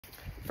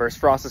first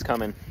frost is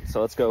coming,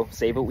 so let's go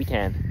save what we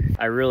can.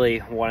 I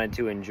really wanted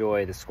to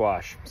enjoy the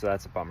squash, so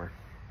that's a bummer.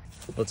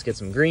 Let's get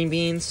some green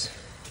beans.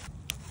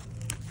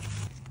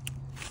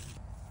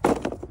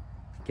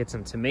 Get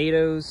some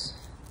tomatoes.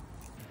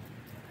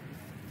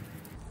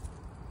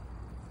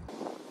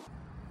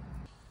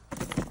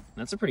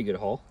 That's a pretty good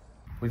haul.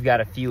 We've got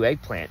a few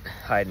eggplant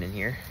hiding in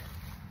here.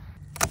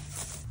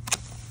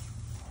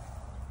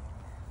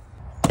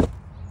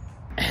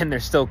 And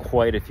there's still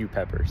quite a few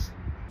peppers.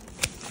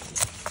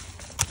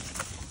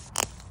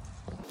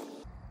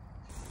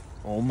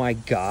 Oh my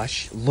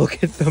gosh,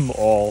 look at them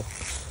all.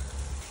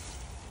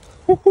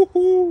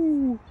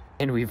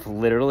 And we've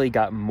literally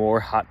got more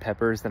hot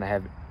peppers than I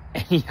have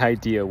any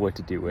idea what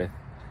to do with.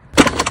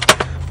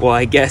 Well,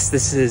 I guess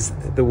this is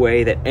the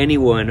way that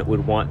anyone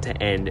would want to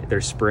end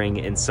their spring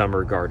and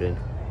summer garden.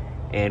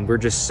 And we're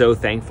just so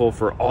thankful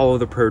for all of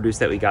the produce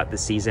that we got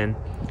this season.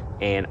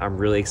 And I'm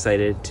really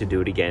excited to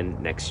do it again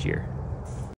next year.